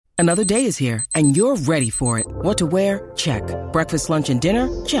Another day is here, and you're ready for it. What to wear? Check. Breakfast, lunch, and dinner?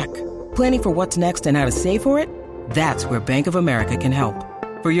 Check. Planning for what's next and how to save for it? That's where Bank of America can help.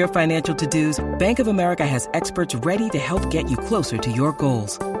 For your financial to-dos, Bank of America has experts ready to help get you closer to your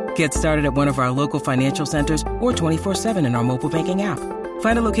goals. Get started at one of our local financial centers or 24/7 in our mobile banking app.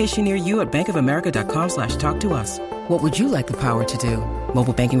 Find a location near you at bankofamerica.com/talktous. What would you like the power to do?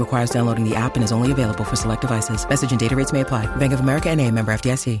 Mobile banking requires downloading the app and is only available for select devices. Message and data rates may apply. Bank of America NA, member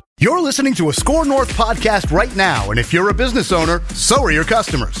FDIC. You're listening to a Score North podcast right now, and if you're a business owner, so are your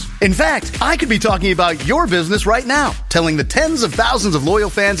customers. In fact, I could be talking about your business right now, telling the tens of thousands of loyal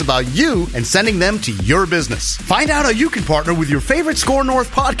fans about you and sending them to your business. Find out how you can partner with your favorite Score North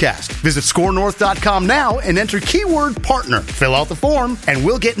podcast. Visit scorenorth.com now and enter keyword partner. Fill out the form, and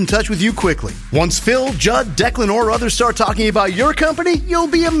we'll get in touch with you quickly. Once Phil, Judd, Declan, or others start talking about your company, you'll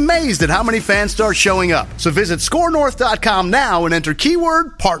be amazed at how many fans start showing up. So visit scorenorth.com now and enter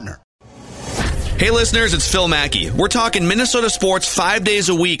keyword partner. Hey listeners, it's Phil Mackey. We're talking Minnesota sports 5 days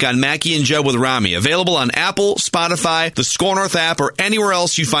a week on Mackey and Judd with Rami. Available on Apple, Spotify, the Score North app, or anywhere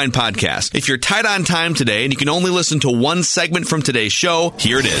else you find podcasts. If you're tight on time today and you can only listen to one segment from today's show,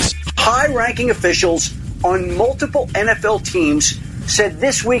 here it is. High-ranking officials on multiple NFL teams said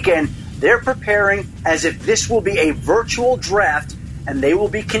this weekend they're preparing as if this will be a virtual draft and they will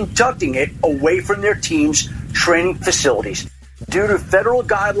be conducting it away from their team's training facilities. Due to federal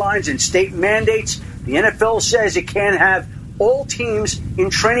guidelines and state mandates, the NFL says it can't have all teams in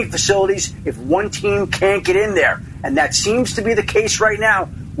training facilities if one team can't get in there. And that seems to be the case right now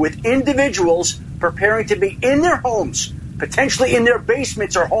with individuals preparing to be in their homes, potentially in their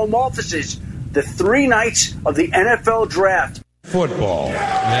basements or home offices, the 3 nights of the NFL draft. Football.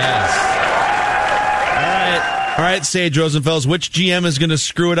 Yes. All right, Sage Rosenfels, which GM is going to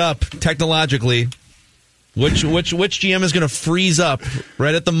screw it up technologically? Which GM is going to freeze up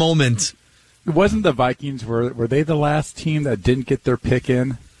right at the moment? Wasn't the Vikings, were they the last team that didn't get their pick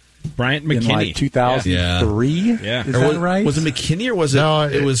in? Bryant McKinney. In like 2003? Yeah. Is that right? Was it McKinney or was it? No,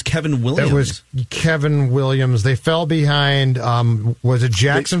 it was Kevin Williams. It was Kevin Williams. They fell behind, was it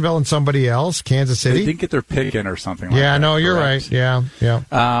Jacksonville and somebody else? Kansas City? They didn't get their pick in or something like that. Yeah, no, you're correct? right. Yeah.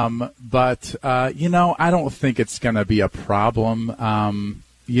 But I don't think it's going to be a problem.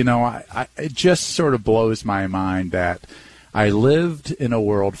 It just sort of blows my mind that I lived in a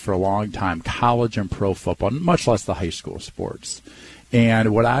world for a long time, college and pro football, much less the high school sports.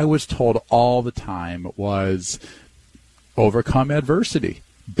 And what I was told all the time was overcome adversity.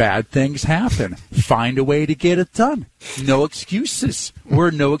 Bad things happen. Find a way to get it done. No excuses. We're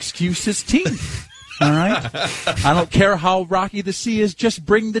a no excuses team. All right? I don't care how rocky the sea is. Just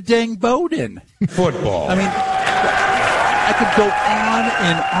bring the dang boat in. Football. I mean, I could go on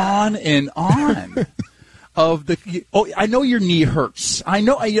and on and on. I know your knee hurts. I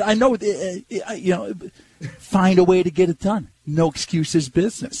know. Find a way to get it done. No excuses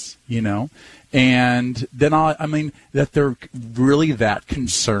business, And then that they're really that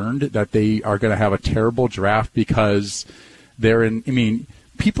concerned that they are going to have a terrible draft because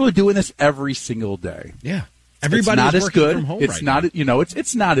people are doing this every single day. Yeah. Everybody's not as good. From home it's not, now.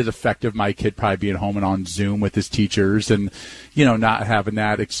 It's not as effective. My kid probably being home and on Zoom with his teachers and, not having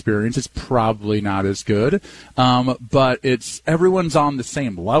that experience. It's probably not as good. But everyone's on the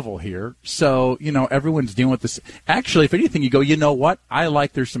same level here. So, everyone's dealing with this. Actually, if anything, you go, you know what? I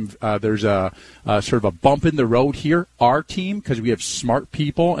like there's a sort of a bump in the road here. Our team, because we have smart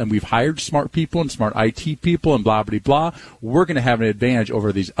people and we've hired smart people and smart IT people and blah, blah, blah. We're going to have an advantage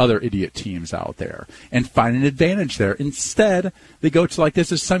over these other idiot teams out there and find an advantage there. Instead, they go to like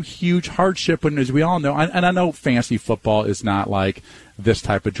this is some huge hardship when, as we all know, and I know fantasy football is not like this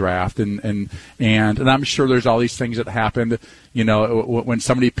type of draft, and I'm sure there's all these things that happened, when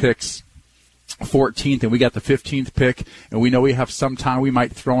somebody picks 14th and we got the 15th pick and we know we have some time, we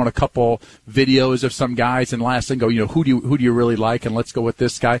might throw in a couple videos of some guys and last thing go, who do you really like, and let's go with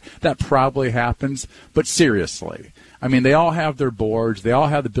this guy. That probably happens, but seriously, they all have their boards. They all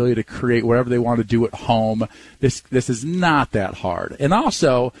have the ability to create whatever they want to do at home. This is not that hard. And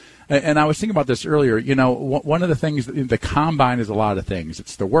also, and I was thinking about this earlier, one of the things, the combine is a lot of things.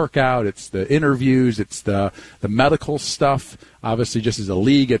 It's the workout, it's the interviews, it's the medical stuff. Obviously, just as a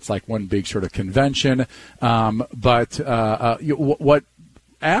league, it's like one big sort of convention. But what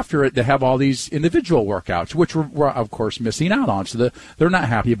after it, they have all these individual workouts, which we're of course missing out on. So they're not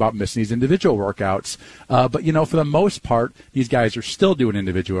happy about missing these individual workouts. But for the most part, these guys are still doing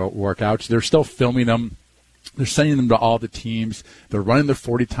individual workouts. They're still filming them They're sending them to all the teams. They're running their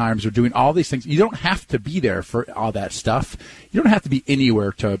 40 times. They're doing all these things. You don't have to be there for all that stuff. You don't have to be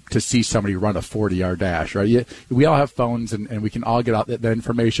anywhere to see somebody run a 40-yard dash, right? We all have phones, and we can all get out that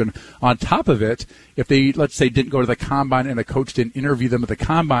information. On top of it, if they, let's say, didn't go to the combine and a coach didn't interview them at the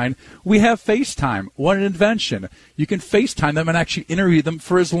combine, we have FaceTime. What an invention. You can FaceTime them and actually interview them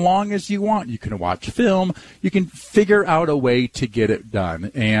for as long as you want. You can watch film. You can figure out a way to get it done.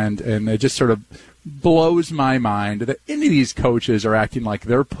 And it just sort of blows my mind that any of these coaches are acting like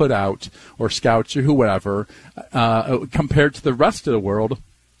they're put out, or scouts or whoever, compared to the rest of the world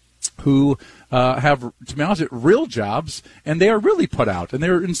who have, to be honest, real jobs, and they are really put out, and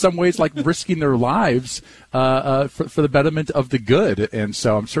they're in some ways like risking their lives for the betterment of the good. And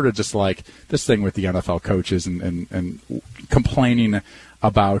so I'm sort of just like this thing with the NFL coaches and complaining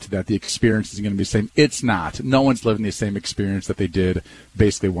about that the experience is going to be the same. It's not. No one's living the same experience that they did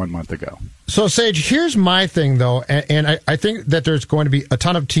basically 1 month ago. So, Sage, here's my thing, though, and I think that there's going to be a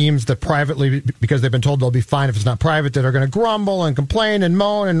ton of teams that privately, because they've been told they'll be fine if it's not private, that are going to grumble and complain and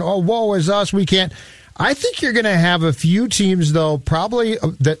moan and, oh, woe is us, we can't. I think you're going to have a few teams, though, probably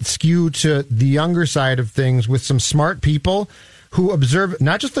that skew to the younger side of things with some smart people who observe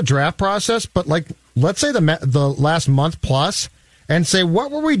not just the draft process, but, like, let's say the last month plus, and say,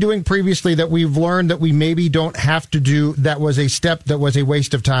 what were we doing previously that we've learned that we maybe don't have to do, that was a step that was a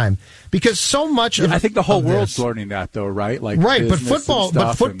waste of time? Because so much of I think the whole world's learning that, though, right? Like, right, but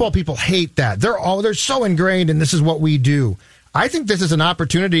football people hate that. They're so ingrained in this is what we do. I think this is an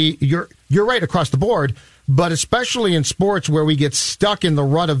opportunity. You're right across the board, but especially in sports where we get stuck in the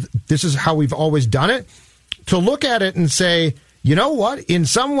rut of this is how we've always done it, to look at it and say, you know what? In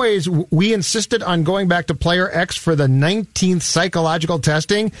some ways, we insisted on going back to player X for the 19th psychological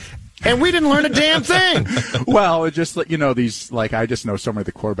testing, and we didn't learn a damn thing. Well, it just, these, I just know so many of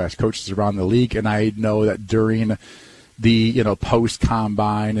the quarterbacks coaches around the league, and I know that during the,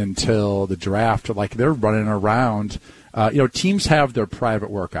 post-combine until the draft, they're running around. Teams have their private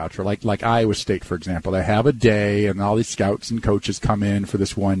workouts, or like Iowa State, for example. They have a day, and all these scouts and coaches come in for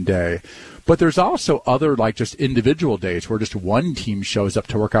this one day. But there's also other, just individual days where just one team shows up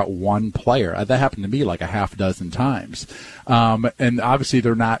to work out one player. That happened to me a half dozen times. And obviously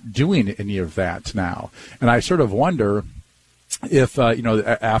they're not doing any of that now. And I sort of wonder if,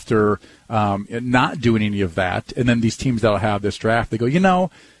 after not doing any of that, and then these teams that'll have this draft, they go,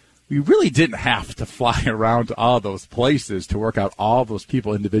 we really didn't have to fly around to all those places to work out all those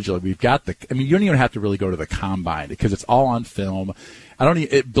people individually. We've got you don't even have to really go to the combine because it's all on film.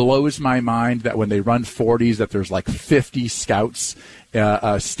 It blows my mind that when they run 40s that there's 50 scouts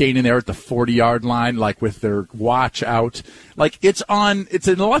standing there at the 40-yard line, with their watch out. It's an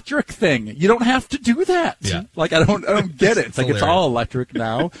electric thing. You don't have to do that. Yeah. I don't get it. It's all electric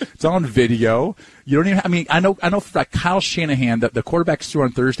now. It's on video. You don't even, I know for Kyle Shanahan, that the quarterbacks threw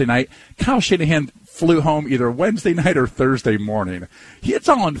on Thursday night, Kyle Shanahan flew home either Wednesday night or Thursday morning. It's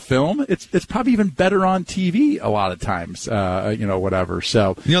all on film. It's probably even better on TV a lot of times, whatever.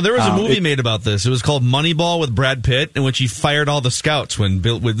 So, there was a movie made about this. It was called Moneyball with Brad Pitt, in which he fired all the scouts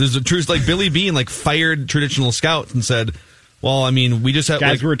there's a truth, Billy Beane, fired traditional scouts and said, well, we just have...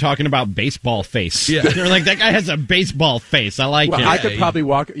 Guys, we were talking about baseball face. Yeah. They're that guy has a baseball face. I like it. I could probably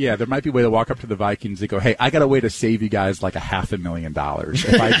there might be a way to walk up to the Vikings and go, hey, I got a way to save you guys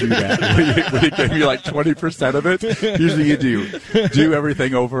 $500,000. If I do that, will you give me 20% of it? Usually you do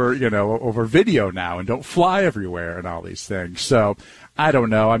everything over, over video now and don't fly everywhere and all these things. So I don't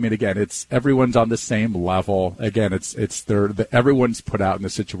know. Again, it's everyone's on the same level. Again, everyone's put out in the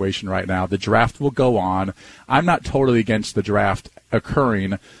situation right now. The draft will go on. I'm not totally against the draft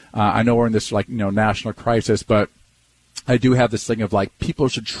occurring. I know we're in this national crisis, but I do have this thing of people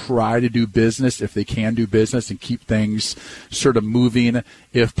should try to do business if they can do business and keep things sort of moving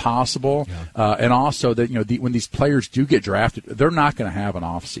if possible. Yeah. And also that, when these players do get drafted, they're not going to have an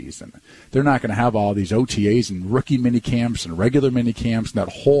off season. They're not going to have all these OTAs and rookie mini camps and regular mini camps and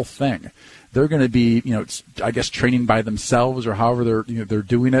that whole thing. They're going to be, I guess training by themselves or however they're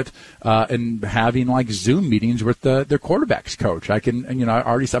doing it, and having Zoom meetings with their quarterbacks coach.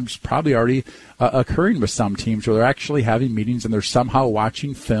 I'm probably already occurring with some teams where they're actually having meetings and they're somehow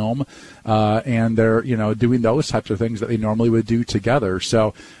watching film, and they're, doing those types of things that they normally would do together.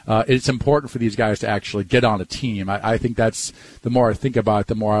 So it's important for these guys to actually get on a team. I think that's, the more I think about it,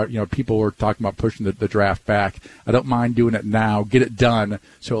 the more, people were talking about pushing the draft back. I don't mind doing it now, get it done,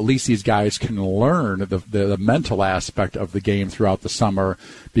 so at least these guys can learn the mental aspect of the game throughout the summer,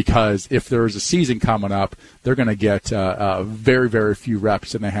 because if there's a season coming up, they're going to get very, very few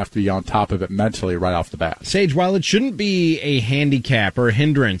reps, and they have to be on top of it mentally right off the bat. Sage, while it shouldn't be a handicap or a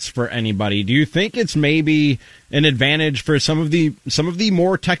hindrance for anybody, do you think it's maybe an advantage for some of the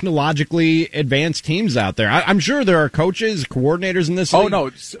more technologically advanced teams out there? I'm sure there are coaches, coordinators in this league. Oh, no,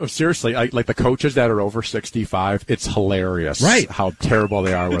 seriously. Like the coaches that are over 65, it's hilarious how terrible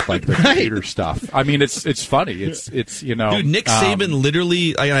they are with like the computer stuff. I mean, it's funny. It's you know. Dude, Nick Saban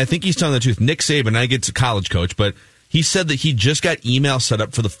literally, I think he's telling the truth. Nick Saban, I get a college coach, but he said that he just got email set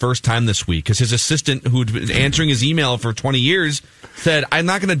up for the first time this week because his assistant, who'd been answering his email for 20 years, said, I'm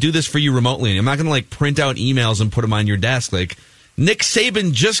not going to do this for you remotely. I'm not going to like print out emails and put them on your desk. Like, Nick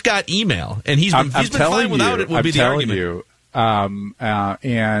Saban just got email, and he's been fine without it, would be the argument.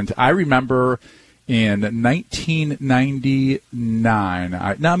 And I remember in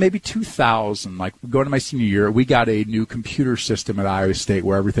 1999, maybe 2000, like going to my senior year, we got a new computer system at Iowa State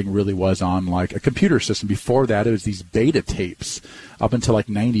where everything really was on like a computer system. Before that, it was these beta tapes up until like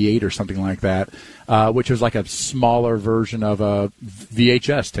 98 or something like that, which was like a smaller version of a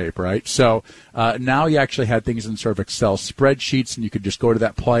VHS tape, right? So now you actually had things in sort of Excel spreadsheets, and you could just go to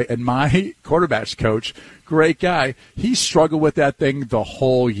that play. And my quarterbacks coach, great guy, he struggled with that thing the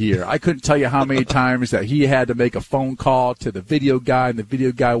whole year. I couldn't tell you how many times that he had to make a phone call to the video guy, and the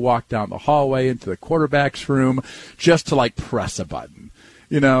video guy walked down the hallway into the quarterback's room just to like press a button,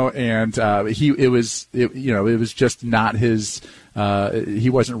 you know. And it was just not his. He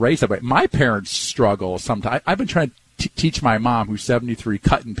wasn't raised that way. My parents struggle sometimes. I've been trying to teach my mom, who's 73,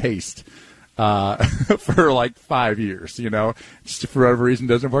 cut and paste for like 5 years, you know, just for whatever reason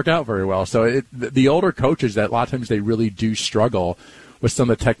doesn't work out very well. So the older coaches, that a lot of times they really do struggle with some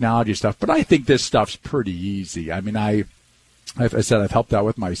of the technology stuff. But I think this stuff's pretty easy. I mean, I've helped out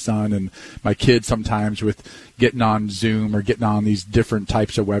with my son and my kids sometimes with getting on Zoom or getting on these different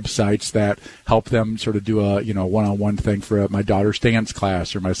types of websites that help them sort of do a one-on-one thing for my daughter's dance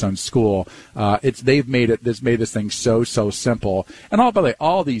class or my son's school. They've made this thing so simple. And by the way,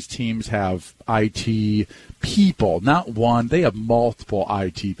 all these teams have IT people, not one. They have multiple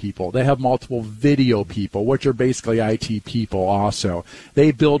IT people. They have multiple video people, which are basically IT people also.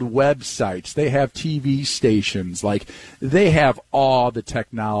 They build websites. They have TV stations. Like, they have all the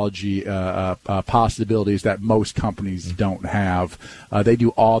technology possibilities that most companies don't have. They do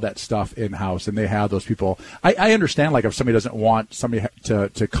all that stuff in-house, and they have those people. I understand, like, if somebody doesn't want somebody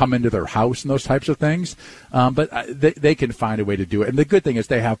to come into their house and those types of things, but they can find a way to do it. And the good thing is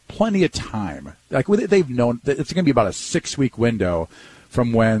they have plenty of time. Like, they've known that it's going to be about a 6-week window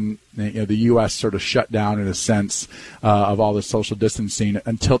from when the U.S. sort of shut down in a sense of all the social distancing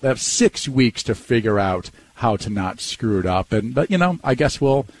until they have 6 weeks to figure out how to not screw it up. But I guess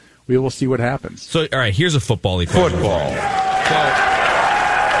we will see what happens. So, all right, here's a football. So,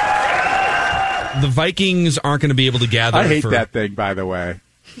 the Vikings aren't going to be able to gather. I hate that thing, by the way.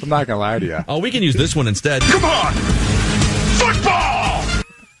 I'm not going to lie to you. Oh, we can use this one instead. Come on! Football!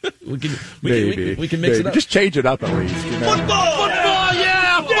 We can mix it up. Just change it up at least. Football!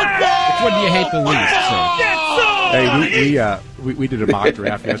 Yeah! Football! Which one do you hate the least? Hey, we did a mock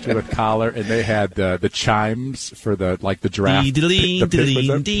draft yesterday with Collar, and they had the chimes for the draft. Yeah.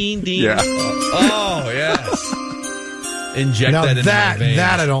 Oh yes. Inject that into my veins.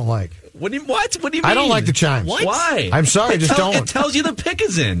 That I don't like. What do you mean? I don't like the chimes. What? Why? I'm sorry, just don't. It tells you the pick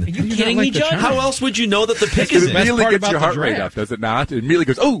is in. Are you kidding me, John? How else would you know that the pick is in? It immediately gets your heart rate up, does it not? It immediately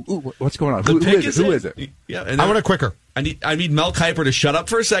goes, oh, what's going on? Who is it? Yeah, I want it quicker. I need Mel Kiper to shut up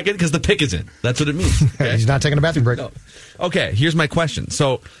for a second because the pick is in. That's what it means. Okay? He's not taking a bathroom break. No. Okay, here's my question.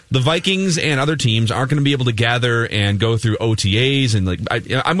 So the Vikings and other teams aren't going to be able to gather and go through OTAs, and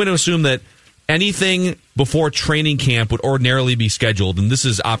I'm going to assume that anything before training camp would ordinarily be scheduled, and this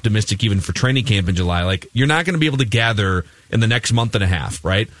is optimistic even for training camp in July. Like, you're not going to be able to gather in the next month and a half,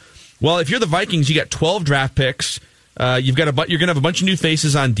 right? Well, if you're the Vikings, you got 12 draft picks. You're going to have a bunch of new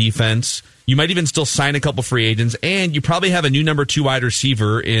faces on defense. You might even still sign a couple free agents, and you probably have a new number 2 wide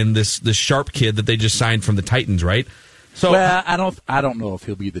receiver in this Sharp kid that they just signed from the Titans, right? So, well, I don't know if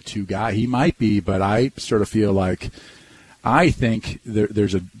he'll be the 2 guy. He might be, but I sort of feel like I think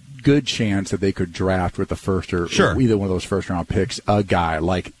there's a good chance that they could draft with the first or either one of those first-round picks a guy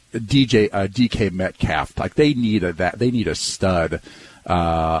like DK Metcalf. Like, they need a stud.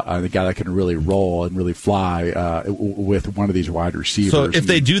 The guy that can really roll and really fly with one of these wide receivers. So if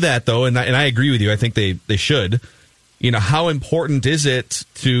they do that, though, and I agree with you, I think they should, how important is it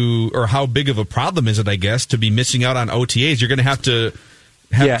or how big of a problem is it, I guess, to be missing out on OTAs? You're going to have to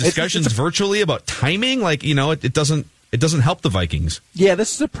have discussions virtually about timing. Like, it doesn't help the Vikings. Yeah,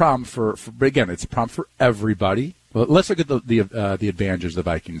 this is a problem for again, it's a problem for everybody. Well, let's look at the advantages the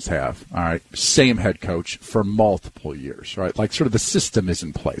Vikings have. All right, same head coach for multiple years, right? Like sort of the system is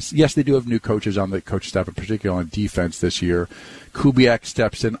in place. Yes, they do have new coaches on the coach staff, in particular on defense this year. Kubiak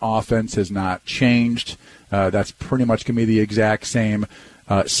steps in. Offense has not changed. That's pretty much going to be the exact same.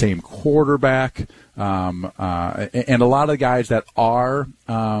 Same quarterback, and a lot of the guys that are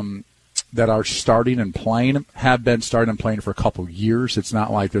starting and playing have been starting and playing for a couple years. It's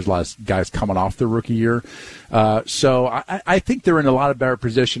not like there's a lot of guys coming off their rookie year. So I think they're in a lot of better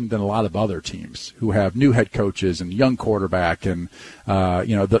position than a lot of other teams who have new head coaches and young quarterback and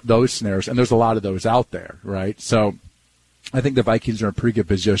those scenarios. And there's a lot of those out there, right? So I think the Vikings are in a pretty good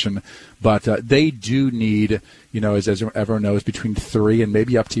position, but they do need, as everyone knows, between 3 and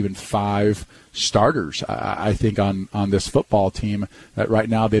maybe up to even 5 starters, I think, on this football team that right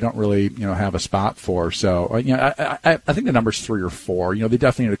now they don't really, have a spot for. So, I think the number's 3 or 4. They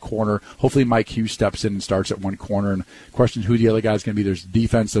definitely need a corner. Hopefully Mike Hughes steps in and starts at one corner. And question who the other guy's going to be. There's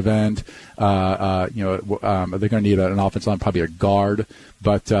defensive end. They're going to need an offensive line, probably a guard.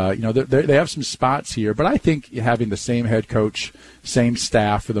 But, they have some spots here. But I think having the same head coach, same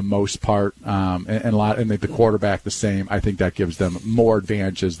staff for the most part, and the quarterback the same, I think that gives them more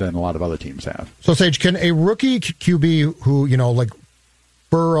advantages than a lot of other teams have. So, Sage, can a rookie QB who, like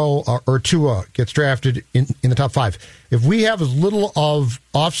Burrow or Tua gets drafted in the top 5, if we have as little of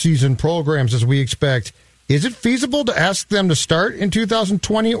off-season programs as we expect, is it feasible to ask them to start in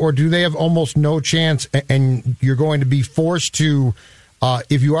 2020, or do they have almost no chance and you're going to be forced to,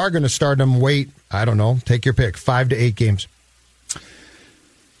 if you are going to start them, wait, I don't know, take your pick, 5 to 8 games?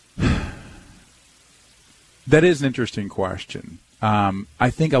 That is an interesting question. I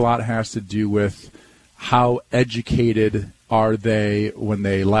think a lot has to do with how educated are they when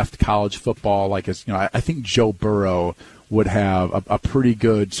they left college football. I think Joe Burrow would have a pretty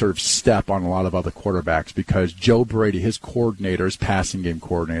good sort of step on a lot of other quarterbacks because Joe Brady, his coordinator, his passing game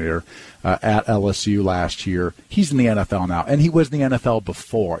coordinator at LSU last year, he's in the NFL now, and he was in the NFL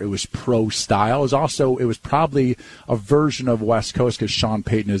before. It was pro style. It was probably a version of West Coast because Sean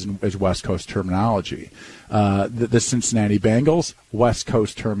Payton is West Coast terminology. The Cincinnati Bengals, West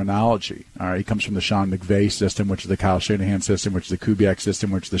Coast terminology. All right, he comes from the Sean McVay system, which is the Kyle Shanahan system, which is the Kubiak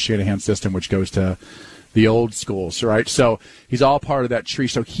system, which is the Shanahan system, which goes to the old schools, right? So he's all part of that tree.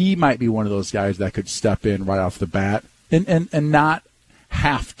 So he might be one of those guys that could step in right off the bat and not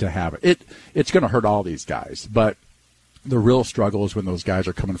have to have it. It's going to hurt all these guys, but the real struggle is when those guys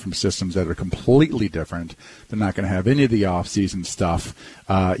are coming from systems that are completely different. They're not going to have any of the off-season stuff.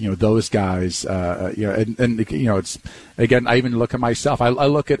 Those guys, it's, again, I even look at myself. I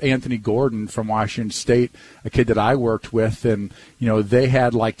look at Anthony Gordon from Washington State, a kid that I worked with, and, they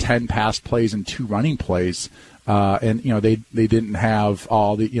had like 10 pass plays and 2 running plays. They didn't have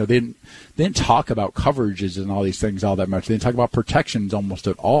all the, they didn't talk about coverages and all these things all that much. They didn't talk about protections almost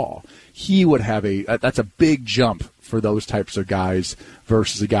at all. He would have that's a big jump for those types of guys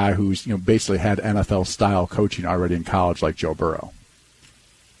versus a guy who's, basically had NFL style coaching already in college like Joe Burrow.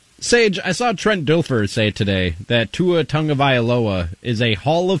 Sage, I saw Trent Dilfer say today that Tua Tagovailoa is a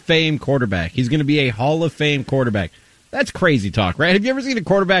Hall of Fame quarterback. He's going to be a Hall of Fame quarterback. That's crazy talk, right? Have you ever seen a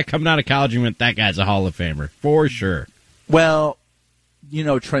quarterback coming out of college and went, that guy's a Hall of Famer? For sure. Well,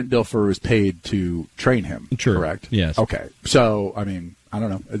 Trent Dilfer is paid to train him, True. Correct? Yes. Okay. So, I mean, I don't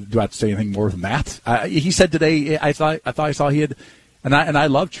know. Do I have to say anything more than that? He said today, I thought I saw he had, and I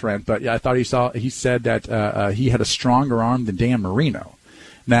love Trent, but I thought he said that he had a stronger arm than Dan Marino.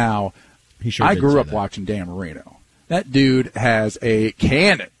 Now, I grew up watching Dan Marino. That dude has a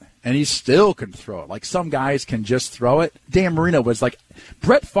cannon. And he still can throw it. Like, some guys can just throw it. Dan Marino was like,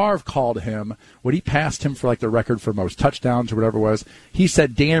 Brett Favre called him, when he passed him for like the record for most touchdowns or whatever it was, he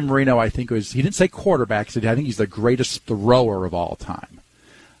said Dan Marino, he didn't say quarterback, he said, I think he's the greatest thrower of all time.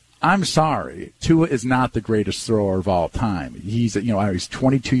 I'm sorry, Tua is not the greatest thrower of all time. He's, he's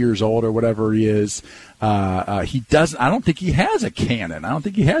 22 years old or whatever he is. I don't think he has a cannon. I don't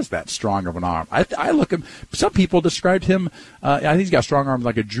think he has that strong of an arm. I look at, some people described him, I think he's got a strong arm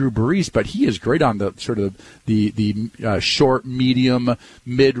like a Drew Brees, but he is great on the sort of the short, medium,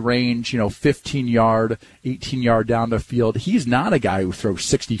 mid-range, 15-yard, 18-yard down the field. He's not a guy who throws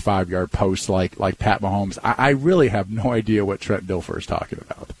 65-yard posts like Pat Mahomes. I really have no idea what Trent Dilfer is talking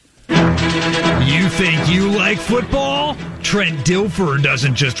about. You think you like football? Trent Dilfer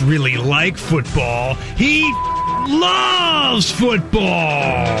doesn't just really like football. He loves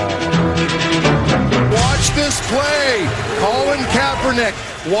football. Watch this play. Colin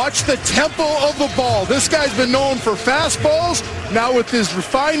Kaepernick. Watch the tempo of the ball. This guy's been known for fastballs. Now with his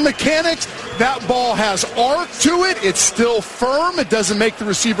refined mechanics, that ball has arc to it. It's still firm. It doesn't make the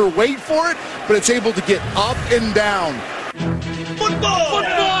receiver wait for it, but it's able to get up and down. Football!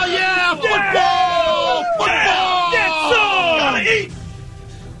 Football, yeah! Football! Football! Gotta eat!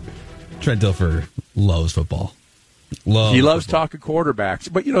 Trent Dilfer loves football. He loves talking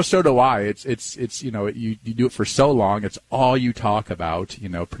quarterbacks, but so do I. It's you do it for so long. It's all you talk about.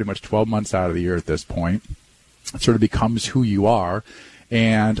 Pretty much 12 months out of the year at this point. It sort of becomes who you are.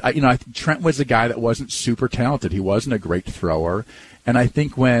 And I think Trent was a guy that wasn't super talented. He wasn't a great thrower. And I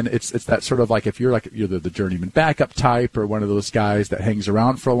think when it's that sort of like if you're the journeyman backup type or one of those guys that hangs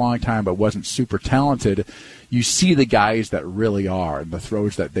around for a long time but wasn't super talented, you see the guys that really are and the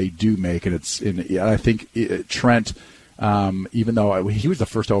throws that they do make. And I think Trent, even though he was the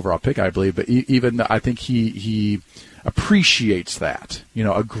first overall pick, I believe, but even I think he appreciates that,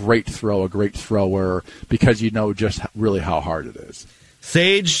 a great throw, a great thrower, because just really how hard it is.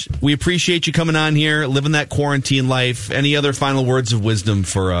 Sage, we appreciate you coming on here, living that quarantine life. Any other final words of wisdom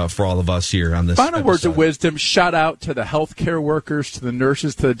for all of us here on this Final episode? Words of wisdom, shout out to the healthcare workers, to the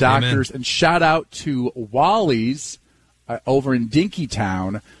nurses, to the doctors, and shout out to Wally's over in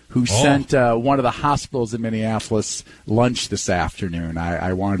Dinkytown, who sent one of the hospitals in Minneapolis lunch this afternoon.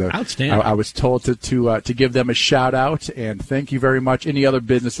 I wanted to. Outstanding. I was told to give them a shout out, and thank you very much. Any other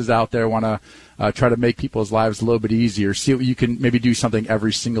businesses out there want to try to make people's lives a little bit easier? See what you can maybe do something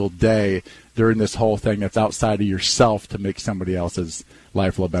every single day during this whole thing that's outside of yourself to make somebody else's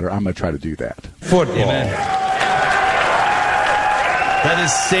life a little better. I'm going to try to do that. Football. Amen. That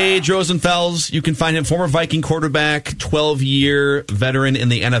is Sage Rosenfels. You can find him, former Viking quarterback, 12-year veteran in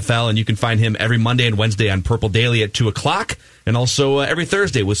the NFL, and you can find him every Monday and Wednesday on Purple Daily at 2 o'clock, and also every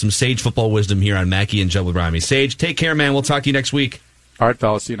Thursday with some Sage football wisdom here on Mackey and Judd with Rami. Sage, take care, man. We'll talk to you next week. All right,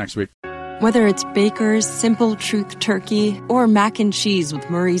 fellas. See you next week. Whether it's Baker's Simple Truth Turkey or mac and cheese with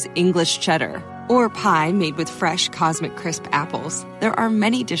Murray's English Cheddar, or pie made with fresh Cosmic Crisp apples, there are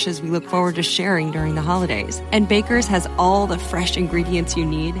many dishes we look forward to sharing during the holidays. And Baker's has all the fresh ingredients you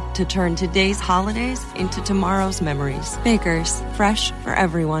need to turn today's holidays into tomorrow's memories. Baker's, fresh for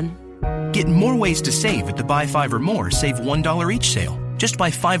everyone. Get more ways to save at the Buy 5 or More Save $1 each sale. Just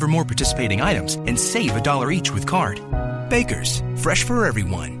buy 5 or more participating items and save $1 each with card. Baker's, fresh for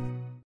everyone.